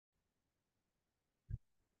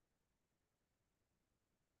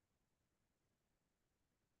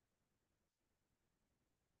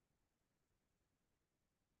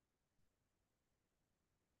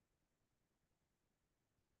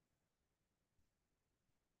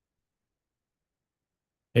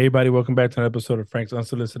Hey everybody, welcome back to an episode of Frank's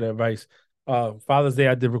Unsolicited Advice. Father's Day,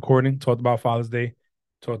 I did recording, talked about Father's Day,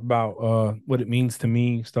 talked about what it means to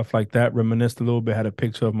me, stuff like that, reminisced a little bit, had a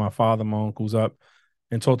picture of my father, my uncle's up,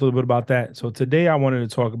 and talked a little bit about that. So today I wanted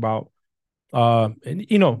to talk about and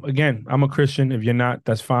again, I'm a Christian. If you're not,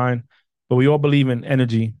 that's fine. But we all believe in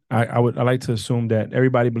energy. I like to assume that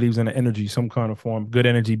everybody believes in energy, some kind of form, good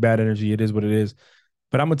energy, bad energy, it is what it is.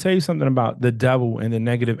 But I'm gonna tell you something about the devil and the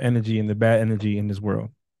negative energy and the bad energy in this world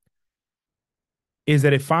is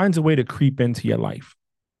that it finds a way to creep into your life,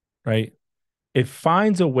 right? It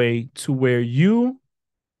finds a way to where you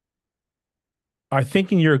are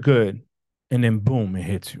thinking you're good, and then boom, it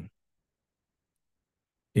hits you.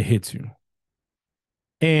 It hits you.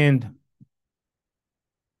 And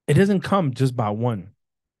it doesn't come just by one,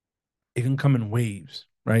 it can come in waves,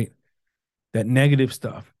 right? That negative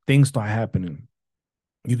stuff, things start happening.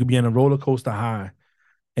 You could be on a roller coaster high,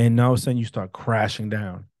 and all of a sudden you start crashing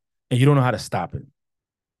down, and you don't know how to stop it.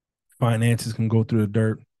 Finances can go through the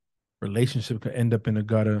dirt, relationship could end up in the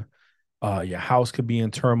gutter. Your house could be in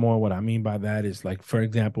turmoil. What I mean by that is, like, for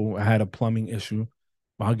example, I had a plumbing issue.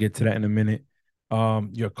 I'll get to that in a minute.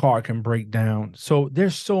 Your car can break down. So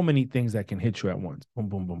there's so many things that can hit you at once. Boom,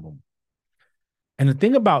 boom, boom, boom. And the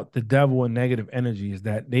thing about the devil and negative energy is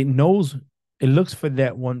that it looks for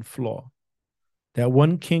that one flaw, that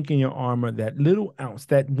one kink in your armor, that little ounce,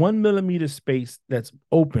 that 1 millimeter space that's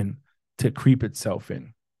open to creep itself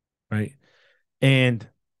in, right? And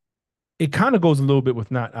it kind of goes a little bit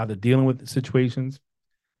with not either dealing with situations,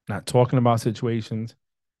 not talking about situations,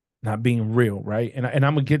 not being real, right? And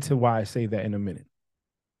I'm gonna get to why I say that in a minute.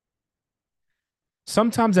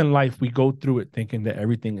 Sometimes in life we go through it thinking that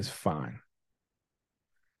everything is fine,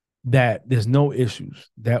 that there's no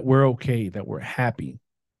issues, that we're okay, that we're happy,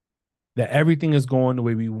 that everything is going the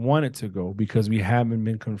way we want it to go because we haven't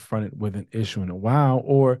been confronted with an issue in a while,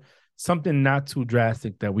 or something not too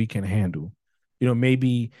drastic that we can handle.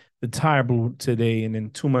 Maybe the tire blew today, and then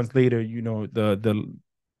 2 months later,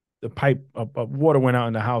 the pipe of water went out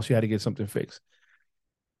in the house. You had to get something fixed.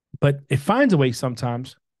 But it finds a way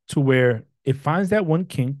sometimes to where it finds that one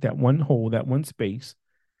kink, that one hole, that one space.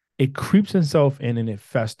 It creeps itself in, and it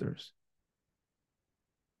festers.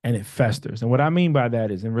 And it festers. And what I mean by that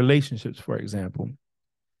is in relationships, for example,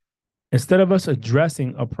 instead of us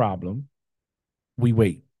addressing a problem, we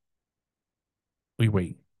wait. We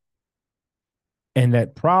wait. And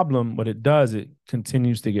that problem, what it does, it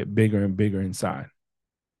continues to get bigger and bigger inside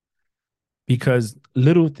because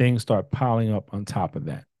little things start piling up on top of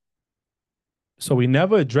that. So we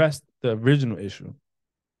never addressed the original issue.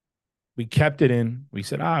 We kept it in. We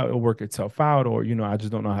said, it'll work itself out, or, I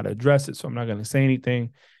just don't know how to address it, so I'm not going to say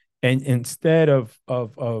anything. And instead of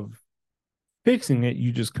fixing it,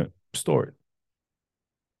 you just store it.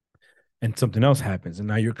 And something else happens. And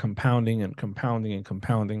now you're compounding and compounding and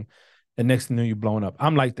compounding. And next thing you know, you're blowing up.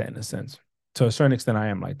 I'm like that in a sense. To a certain extent, I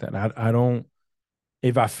am like that. I don't,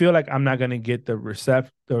 if I feel like I'm not going to get the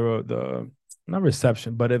not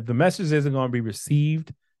reception, but if the message isn't going to be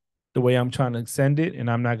received the way I'm trying to send it,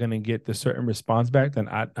 and I'm not going to get the certain response back, then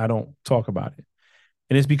I don't talk about it.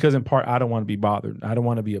 And it's because in part, I don't want to be bothered. I don't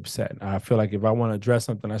want to be upset. I feel like if I want to address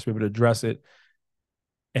something, I should be able to address it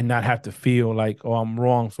and not have to feel like, oh, I'm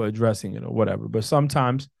wrong for addressing it or whatever. But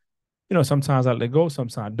sometimes I let go,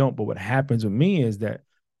 sometimes I don't. But what happens with me is that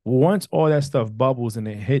once all that stuff bubbles and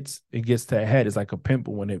it gets to a head. It's like a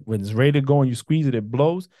pimple. When it's ready to go and you squeeze it, it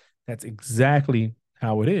blows. That's exactly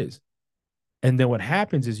how it is. And then what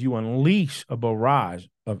happens is you unleash a barrage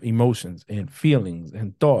of emotions and feelings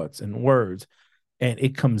and thoughts and words. And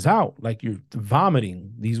it comes out like you're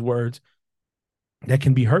vomiting these words that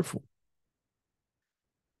can be hurtful.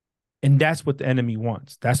 And that's what the enemy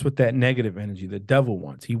wants. That's what that negative energy, the devil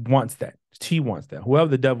wants. He wants that. She wants that. Whoever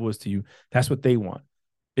the devil is to you, that's what they want.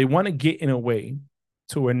 They want to get in a way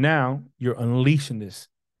to where now you're unleashing this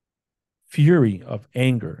fury of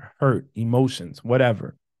anger, hurt, emotions,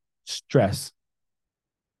 whatever, stress.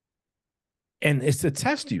 And it's to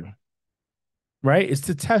test you, right? It's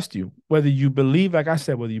to test you. Whether you believe, like I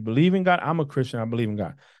said, whether you believe in God, I'm a Christian, I believe in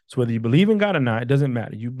God. So whether you believe in God or not, it doesn't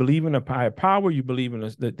matter. You believe in a higher power, you believe in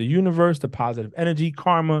the universe, the positive energy,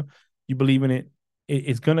 karma, you believe in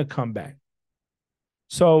it's going to come back.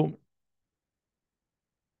 So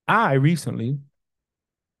I recently,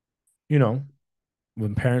 you know,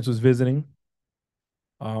 when parents was visiting,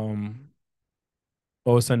 um,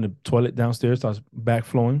 all of a sudden the toilet downstairs starts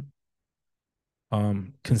backflowing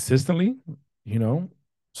consistently, you know.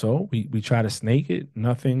 So we try to snake it,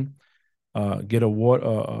 nothing. Get a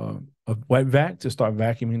wet vac to start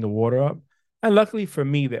vacuuming the water up. And luckily for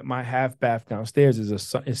me, that my half bath downstairs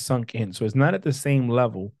is sunk in, so it's not at the same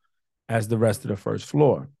level as the rest of the first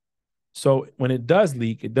floor. So when it does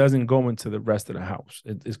leak, it doesn't go into the rest of the house.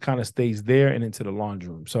 It kind of stays there and into the laundry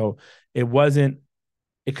room. So it wasn't.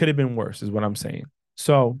 It could have been worse, is what I'm saying.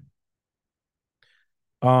 So,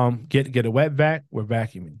 get a wet vac. We're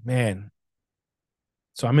vacuuming, man.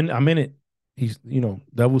 So I'm in it. He's,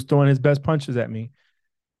 Devil's throwing his best punches at me.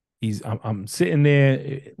 I'm sitting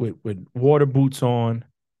there with water boots on,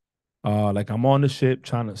 like I'm on the ship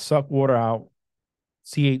trying to suck water out,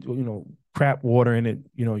 CH, crap water in it,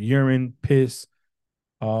 urine, piss,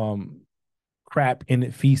 um, crap in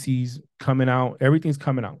it, feces coming out, everything's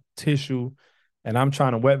coming out, tissue, and I'm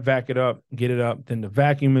trying to wet vac it up, get it up. Then the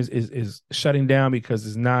vacuum is shutting down because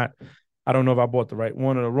it's not. I don't know if I bought the right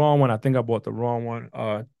one or the wrong one. I think I bought the wrong one.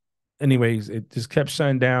 Anyways, it just kept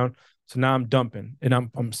shutting down. So now I'm dumping, and I'm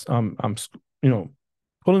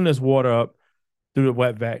pulling this water up through the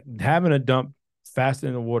wet vac, having a dump faster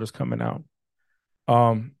than the water's coming out.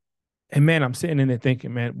 Um, and man, I'm sitting in there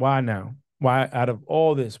thinking, man, why now? Why out of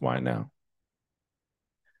all this? Why now?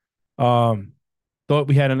 Thought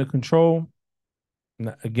we had under control.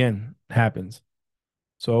 Again, happens.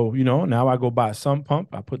 So, now I go buy a sump pump.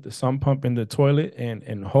 I put the sump pump in the toilet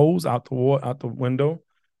and hose out the window.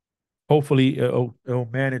 Hopefully it'll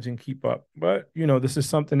manage and keep up. But, this is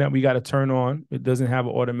something that we got to turn on. It doesn't have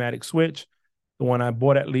an automatic switch. The one I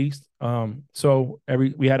bought, at least. So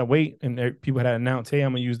we had to wait, and people had to announce, hey,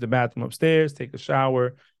 I'm gonna use the bathroom upstairs, take a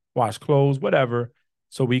shower, wash clothes, whatever,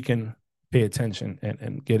 so we can pay attention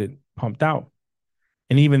and get it pumped out.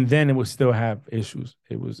 And even then, it would still have issues.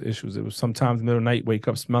 It was issues. It was sometimes in the middle of the night, wake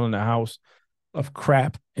up smelling the house of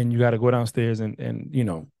crap, and you got to go downstairs and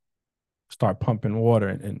start pumping water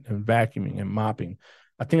and vacuuming and mopping.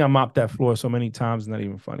 I think I mopped that floor so many times, it's not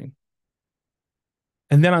even funny.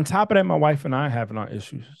 And then on top of that, my wife and I are having our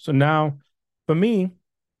issues. So now, for me,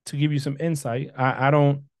 to give you some insight, I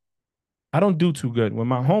don't do too good. When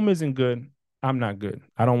my home isn't good, I'm not good.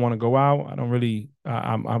 I don't want to go out. I don't really.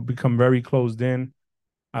 I've become very closed in.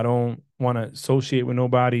 I don't want to associate with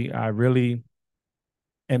nobody. I really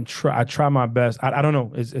am I try my best. I don't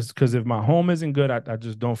know. It's because if my home isn't good, I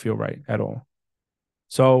just don't feel right at all.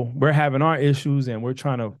 So we're having our issues and we're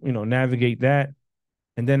trying to, navigate that.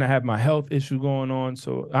 And then I have my health issue going on.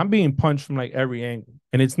 So I'm being punched from like every angle.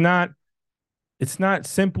 And it's not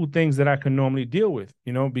simple things that I can normally deal with,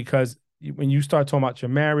 because when you start talking about your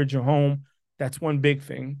marriage, your home, that's one big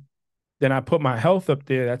thing. Then I put my health up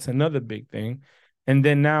there. That's another big thing. And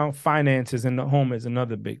then now finances in the home is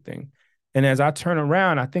another big thing. And as I turn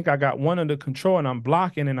around, I think I got one under control and I'm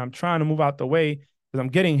blocking and I'm trying to move out the way because I'm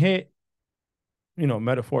getting hit,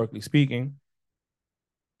 metaphorically speaking.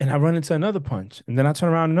 And I run into another punch. And then I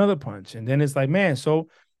turn around another punch. And then it's like, man, so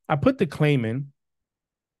I put the claim in.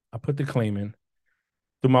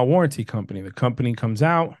 Through my warranty company. The company comes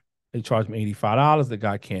out. They charge me $85. The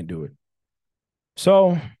guy can't do it.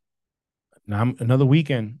 So now I'm another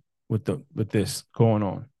weekend with this going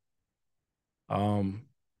on.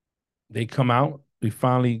 They come out. We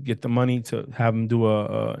finally get the money to have them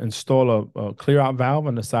install a clear out valve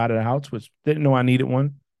on the side of the house, which didn't know I needed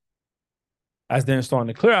one. As they're installing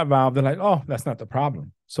the clear out valve, they're like, "Oh, that's not the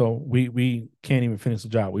problem. So we can't even finish the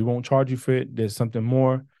job. We won't charge you for it. There's something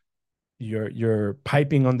more. Your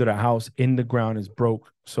piping under the house in the ground is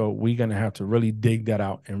broke, so we're gonna have to really dig that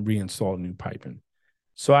out and reinstall new piping."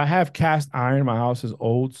 So I have cast iron. My house is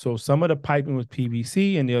old, so some of the piping was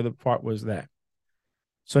PVC, and the other part was that.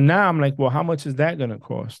 So now I'm like, well, how much is that gonna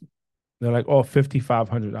cost? They're like, oh,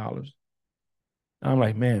 $5,500. I'm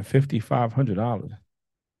like, man, $5,500.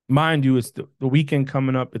 Mind you, it's the weekend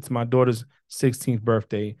coming up. It's my daughter's 16th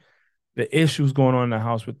birthday. The issues going on in the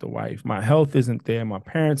house with the wife. My health isn't there. My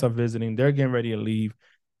parents are visiting. They're getting ready to leave.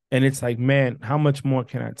 And it's like, man, how much more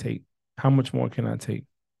can I take? How much more can I take?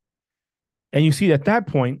 And you see, at that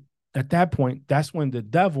point, that's when the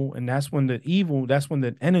devil and that's when the evil, that's when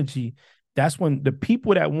the energy, that's when the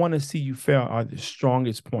people that want to see you fail are the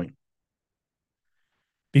strongest point.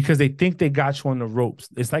 Because they think they got you on the ropes.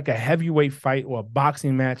 It's like a heavyweight fight or a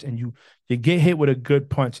boxing match, and you get hit with a good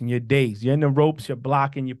punch and you're dazed. You're in the ropes, you're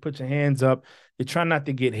blocking, you put your hands up, you're trying not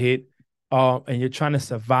to get hit, and you're trying to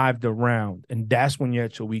survive the round. And that's when you're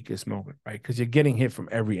at your weakest moment, right? Because you're getting hit from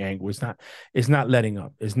every angle. It's not letting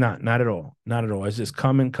up. It's not at all. Not at all. It's just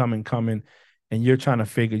coming. And you're trying to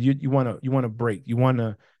figure, you want to break. You want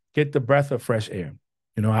to get the breath of fresh air.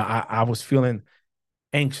 I was feeling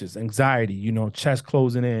anxious, anxiety, chest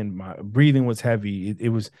closing in, my breathing was heavy. It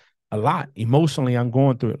was a lot. Emotionally, I'm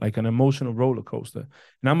going through it like an emotional roller coaster.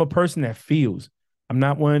 And I'm a person that feels. I'm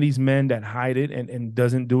not one of these men that hide it and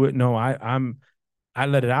doesn't do it. No, I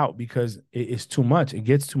let it out because it's too much. It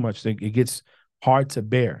gets too much. It gets hard to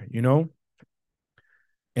bear, you know?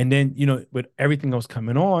 And then, you know, with everything else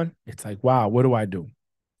coming on, it's like, wow, what do I do?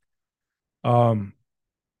 Um,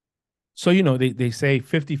 so you know, they say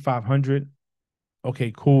 5,500.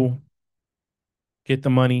 Okay, cool. Get the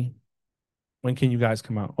money. When can you guys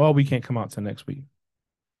come out? Oh, we can't come out till next week.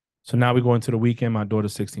 So now we go into the weekend. My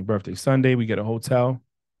daughter's 16th birthday Sunday. We get a hotel.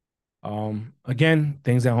 Again,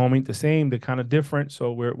 things at home ain't the same. They're kind of different.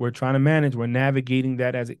 So we're trying to manage. We're navigating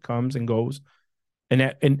that as it comes and goes. And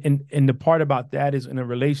the part about that is in a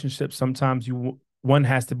relationship, sometimes one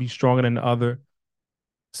has to be stronger than the other.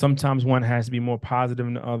 Sometimes one has to be more positive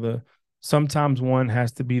than the other. Sometimes one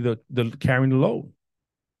has to be the carrying the load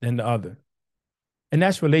than the other. And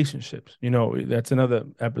that's relationships. You know, that's another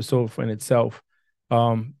episode for in itself,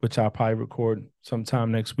 which I'll probably record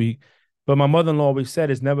sometime next week. But my mother-in-law always said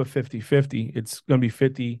it's never 50-50. It's going to be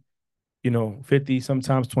 50, you know, 50,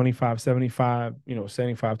 sometimes 25-75, you know,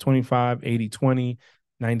 75-25, 80-20,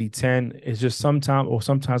 90-10. It's just sometimes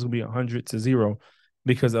it'll be 100-0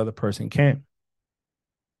 because the other person can't.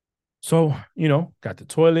 So, you know, got the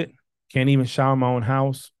toilet, can't even shower in my own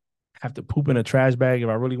house, have to poop in a trash bag if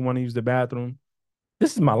I really want to use the bathroom.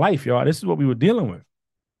 This is my life, y'all. This is what we were dealing with.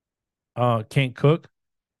 Can't cook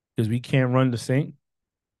because we can't run the sink.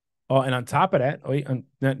 Oh, and on top of that,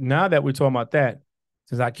 now that we're talking about that,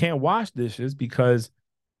 since I can't wash dishes because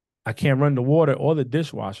I can't run the water or the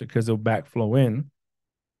dishwasher because it'll backflow in,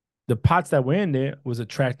 the pots that were in there was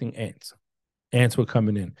attracting ants. Ants were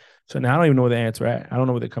coming in. So now I don't even know where the ants are at. I don't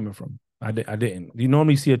know where they're coming from. I didn't. You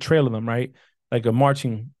normally see a trail of them, right? Like a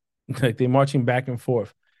marching, like they're marching back and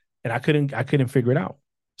forth. And I couldn't figure it out.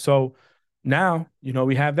 So now, you know,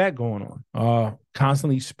 we have that going on.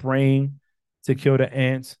 Constantly spraying to kill the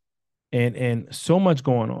ants and so much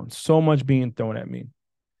going on, so much being thrown at me.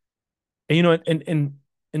 And you know, and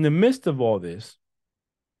in the midst of all this,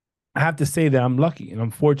 I have to say that I'm lucky and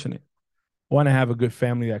I'm fortunate. One, I have a good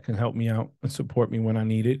family that can help me out and support me when I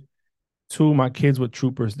need it. Two, my kids were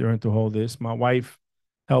troopers during the whole this. My wife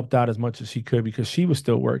helped out as much as she could because she was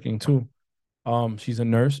still working too. She's a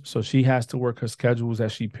nurse, so she has to work her schedules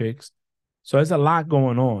that she picks. So there's a lot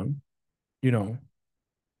going on, you know,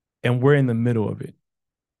 and we're in the middle of it.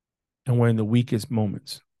 And we're in the weakest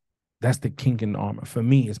moments. That's the kink in the armor. For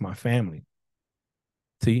me, it's my family.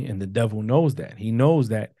 See, and the devil knows that. He knows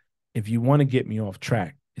that if you want to get me off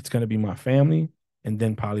track, it's going to be my family and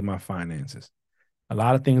then probably my finances. A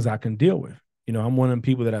lot of things I can deal with. You know, I'm one of them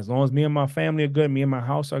people that as long as me and my family are good, me and my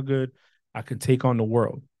house are good, I can take on the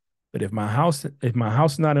world. But if my house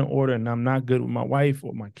is not in order and I'm not good with my wife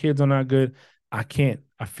or my kids are not good, I can't.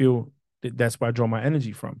 I feel that's where I draw my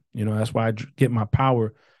energy from. You know, that's why I get my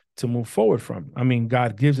power to move forward from. I mean,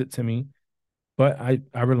 God gives it to me, but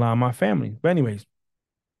I rely on my family. But anyways,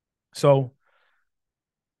 so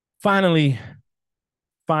finally,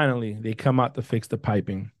 they come out to fix the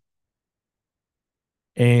piping,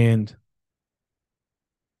 and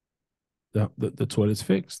the toilet's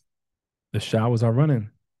fixed. The showers are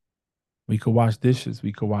running. We could wash dishes.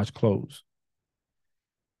 We could wash clothes.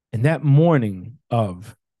 And that morning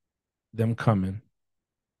of them coming,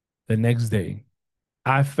 the next day,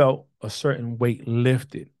 I felt a certain weight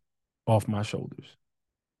lifted off my shoulders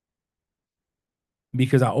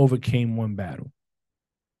because I overcame one battle.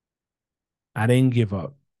 I didn't give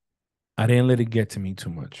up. I didn't let it get to me too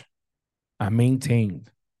much. I maintained.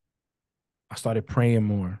 I started praying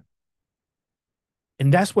more.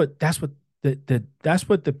 And that's what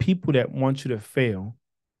the people that want you to fail,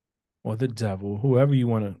 or the devil, whoever you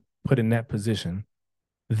want to put in that position,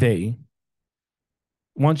 they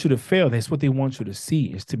want you to fail. That's what they want you to see,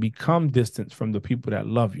 is to become distant from the people that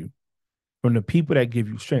love you, from the people that give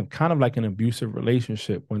you strength, kind of like an abusive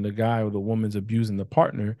relationship when the guy or the woman's abusing the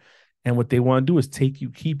partner. And what they want to do is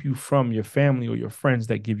keep you from your family or your friends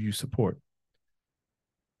that give you support.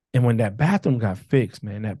 And when that bathroom got fixed,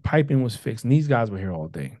 man, that piping was fixed. And these guys were here all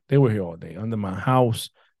day. They were here all day under my house.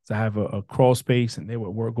 So I have a crawl space and they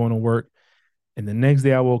were going to work. And the next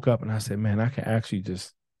day I woke up and I said, man, I can actually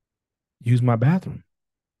just use my bathroom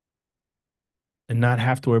and not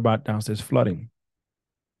have to worry about downstairs flooding.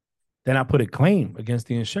 Then I put a claim against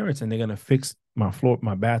the insurance and they're going to fix my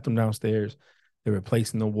bathroom downstairs. They're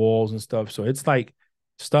replacing the walls and stuff. So it's like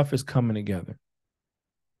stuff is coming together.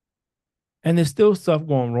 And there's still stuff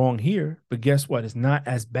going wrong here, but guess what? It's not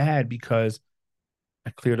as bad because I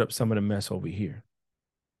cleared up some of the mess over here,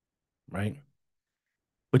 right?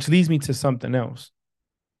 Which leads me to something else.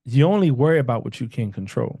 You only worry about what you can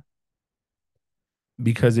control.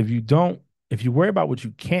 Because if you don't, If you worry about what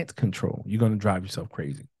you can't control, you're going to drive yourself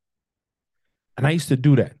crazy. And I used to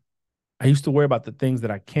do that. I used to worry about the things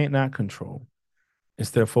that I can't not control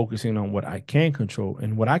instead of focusing on what I can control.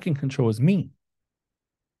 And what I can control is me.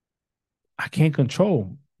 I can't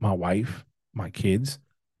control my wife, my kids,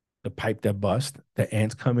 the pipe that bust, the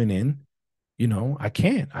ants coming in. You know, I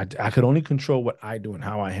can't. I could only control what I do and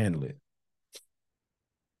how I handle it.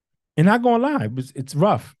 And not gonna lie, it's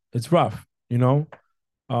rough. It's rough, you know,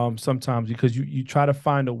 sometimes because you try to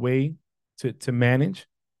find a way to manage.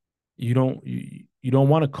 You don't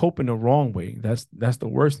want to cope in the wrong way. That's the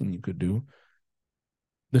worst thing you could do.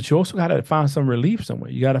 But you also got to find some relief somewhere.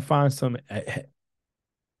 You got to find some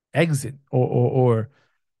exit or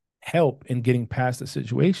help in getting past the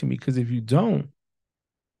situation, because if you don't,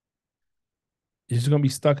 you're just going to be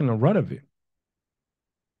stuck in the rut of it.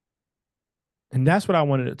 And that's what I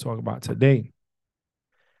wanted to talk about today,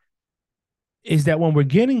 is that when we're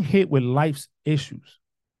getting hit with life's issues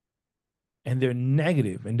and they're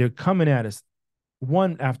negative and they're coming at us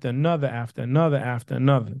one after another, after another, after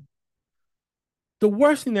another, the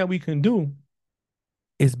worst thing that we can do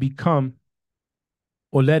is become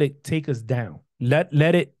or let it take us down. Let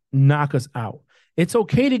it knock us out. It's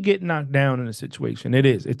okay to get knocked down in a situation. It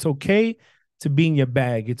is. It's okay to be in your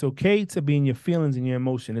bag. It's okay to be in your feelings and your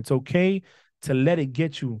emotion. It's okay to let it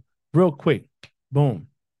get you real quick. Boom.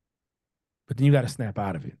 But then you got to snap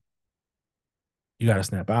out of it. You got to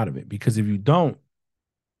snap out of it, because if you don't,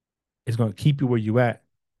 it's going to keep you where you at.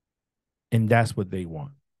 And that's what they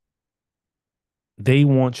want. They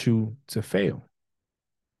want you to fail.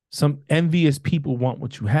 Some envious people want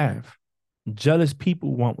what you have. Jealous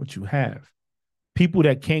people want what you have. People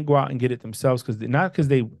that can't go out and get it themselves, not because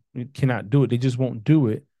they cannot do it, they just won't do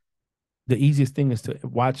it. The easiest thing is to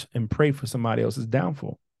watch and pray for somebody else's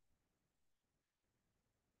downfall.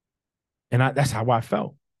 And that's how I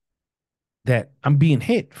felt, that I'm being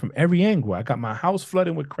hit from every angle. I got my house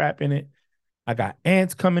flooding with crap in it. I got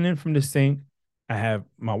ants coming in from the sink. I have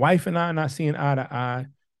my wife and I not seeing eye to eye.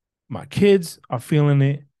 My kids are feeling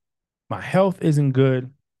it. My health isn't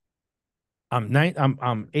good.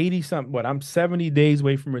 I'm 80 something, I'm 70 days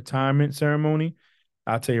away from retirement ceremony.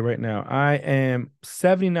 I'll tell you right now, I am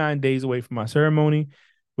 79 days away from my ceremony,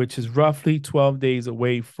 which is roughly 12 days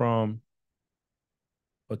away from,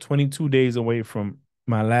 or 22 days away from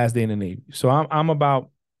my last day in the Navy. So I'm about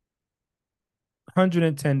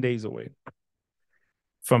 110 days away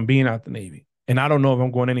from being out the Navy. And I don't know if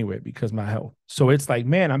I'm going anywhere because of my health. So it's like,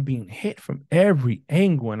 man, I'm being hit from every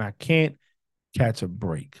angle and I can't catch a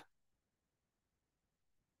break.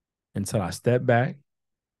 Until I step back.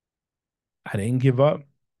 I didn't give up.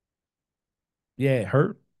 Yeah, it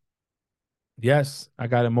hurt. Yes, I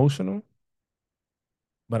got emotional,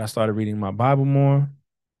 but I started reading my Bible more.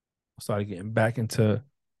 I started getting back into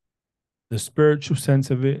the spiritual sense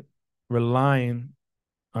of it, relying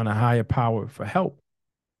on a higher power for help,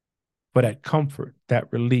 for that comfort,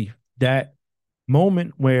 that relief, that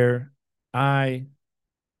moment where I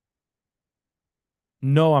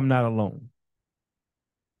know I'm not alone,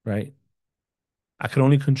 right? I can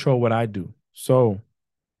only control what I do. So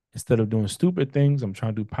instead of doing stupid things, I'm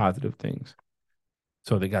trying to do positive things.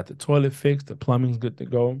 So they got the toilet fixed, the plumbing's good to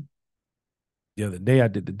go. The other day I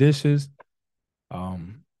did the dishes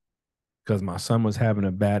because my son was having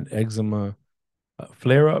a bad eczema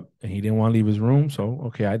flare up and he didn't want to leave his room. So,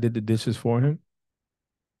 okay, I did the dishes for him.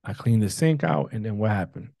 I cleaned the sink out, and then what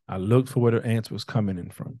happened? I looked for where the ants was coming in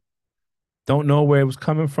from. Don't know where it was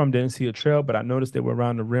coming from. Didn't see a trail, but I noticed they were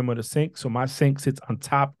around the rim of the sink. So my sink sits on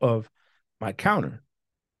top of my counter.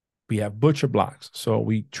 We have butcher blocks, so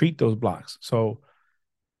we treat those blocks. So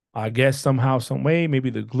I guess somehow, some way, maybe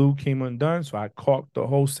the glue came undone. So I caulked the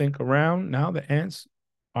whole sink around. Now the ants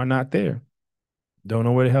are not there. Don't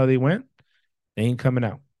know where the hell they went. They ain't coming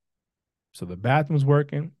out. So the bathroom's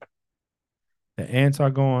working. The ants are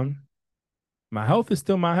gone. My health is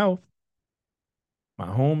still my health. My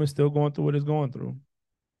home is still going through what it's going through.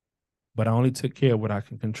 But I only took care of what I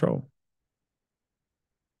can control.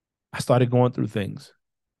 I started going through things,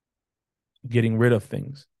 getting rid of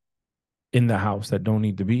things in the house that don't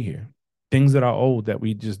need to be here. Things that are old that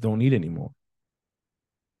we just don't need anymore.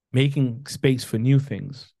 Making space for new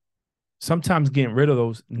things. Sometimes getting rid of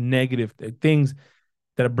those negative things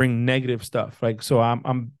that bring negative stuff. Like, so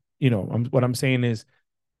what I'm saying is,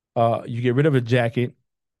 you get rid of a jacket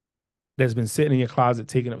that's been sitting in your closet,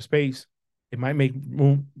 taking up space. It might make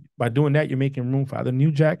room. By doing that, you're making room for either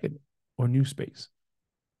new jacket or new space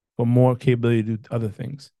for more capability to do other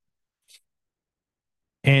things.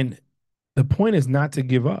 And the point is not to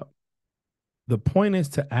give up. The point is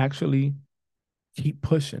to actually keep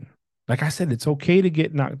pushing. Like I said, it's okay to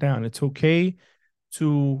get knocked down. It's okay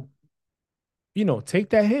to, take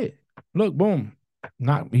that hit. Look, boom.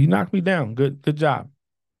 You knocked me down. Good job.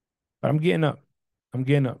 But I'm getting up. I'm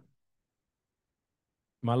getting up.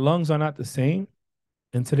 My lungs are not the same.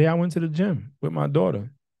 And today I went to the gym with my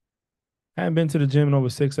daughter. I hadn't been to the gym in over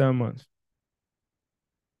 6, 7 months.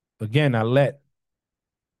 Again, I let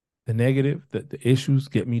the negative, the issues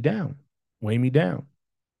get me down, weigh me down.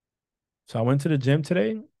 So I went to the gym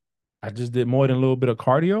today. I just did more than a little bit of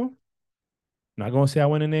cardio. Not gonna say I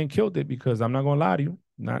went in there and killed it because I'm not gonna lie to you.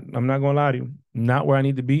 I'm not gonna lie to you. Not where I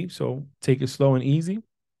need to be. So take it slow and easy.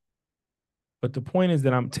 But the point is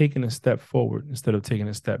that I'm taking a step forward instead of taking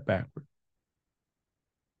a step backward.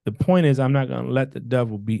 The point is I'm not gonna let the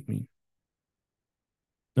devil beat me.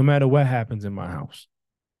 No matter what happens in my house,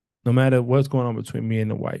 no matter what's going on between me and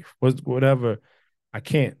the wife, whatever, I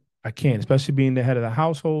can't. I can't, especially being the head of the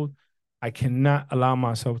household. I cannot allow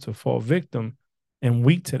myself to fall victim and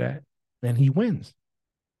weak to that. And he wins.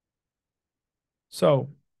 So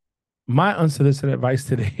my unsolicited advice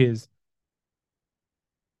today is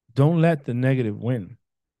don't let the negative win.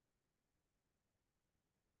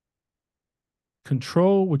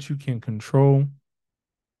 Control what you can control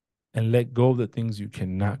and let go of the things you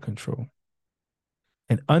cannot control.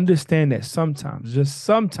 And understand that sometimes, just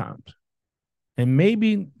sometimes, and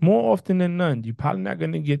maybe more often than none, you're probably not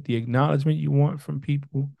going to get the acknowledgement you want from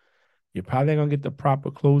people. You're probably not going to get the proper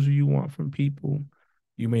closure you want from people.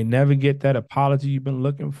 You may never get that apology you've been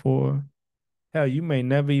looking for. Hell, you may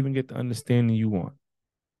never even get the understanding you want.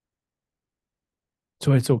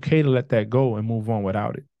 So it's okay to let that go and move on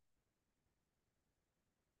without it.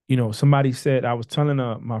 Somebody said, I was telling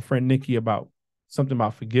my friend Nikki about something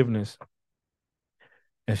about forgiveness.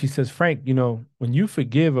 And she says, Frank, when you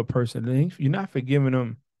forgive a person, you're not forgiving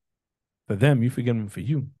them for them. You forgive them for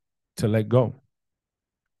you to let go.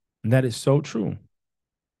 And that is so true.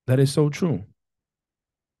 That is so true.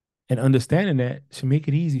 And understanding that should make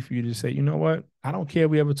it easy for you to say, you know what? I don't care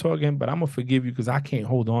if we ever talk again, but I'm going to forgive you because I can't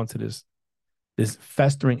hold on to this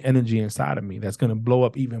festering energy inside of me that's going to blow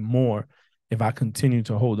up even more if I continue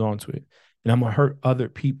to hold on to it. And I'm going to hurt other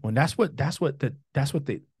people. And that's what the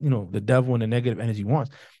devil and the negative energy wants.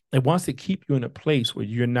 It wants to keep you in a place where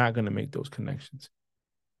you're not going to make those connections.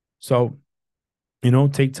 So,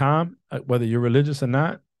 take time, whether you're religious or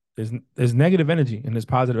not, there's negative energy and there's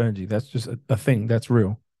positive energy. That's just a thing that's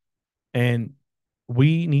real. And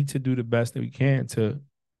we need to do the best that we can to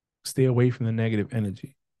stay away from the negative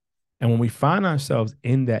energy. And when we find ourselves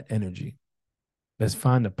in that energy, let's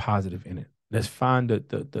find the positive in it. Let's find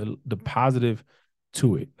the positive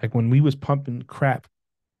to it. Like when we was pumping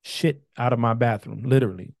shit out of my bathroom,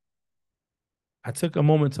 literally, I took a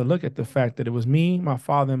moment to look at the fact that it was me, my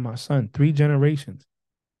father, and my son, 3 generations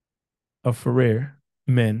of Ferrer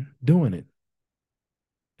men doing it.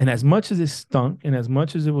 And as much as it stunk and as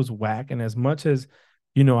much as it was whack and as much as,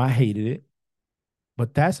 I hated it,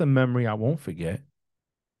 but that's a memory I won't forget.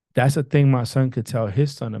 That's a thing my son could tell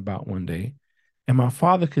his son about one day. And my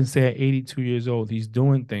father can say at 82 years old, he's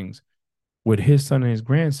doing things with his son and his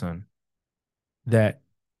grandson that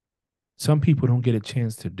some people don't get a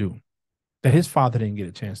chance to do, that his father didn't get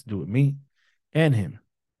a chance to do with me and him.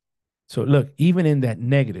 So look, even in that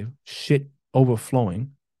negative shit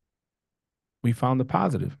overflowing, we found the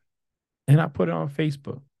positive. And I put it on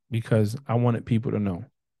Facebook because I wanted people to know.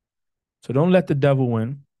 So don't let the devil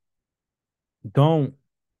win. Don't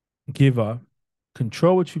give up.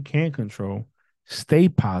 Control what you can control. Stay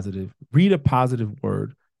positive. Read a positive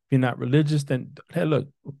word. If you're not religious, then hey, look,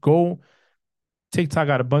 go. TikTok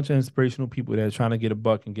got a bunch of inspirational people that are trying to get a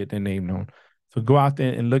buck and get their name known. So go out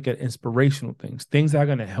there and look at inspirational things that are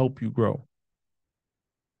going to help you grow.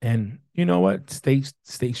 And you know what? Stay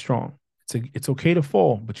strong. It's okay to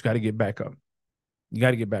fall, but you got to get back up. You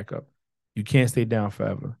got to get back up. You can't stay down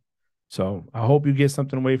forever. So I hope you get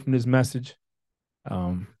something away from this message.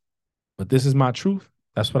 But this is my truth.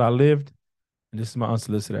 That's what I lived. And this is my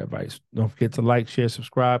unsolicited advice. Don't forget to like, share,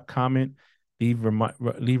 subscribe, comment, leave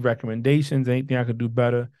recommendations, anything I could do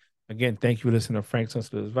better. Again, thank you for listening to Frank's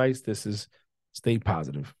Unsolicited Advice. This is Stay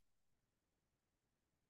Positive.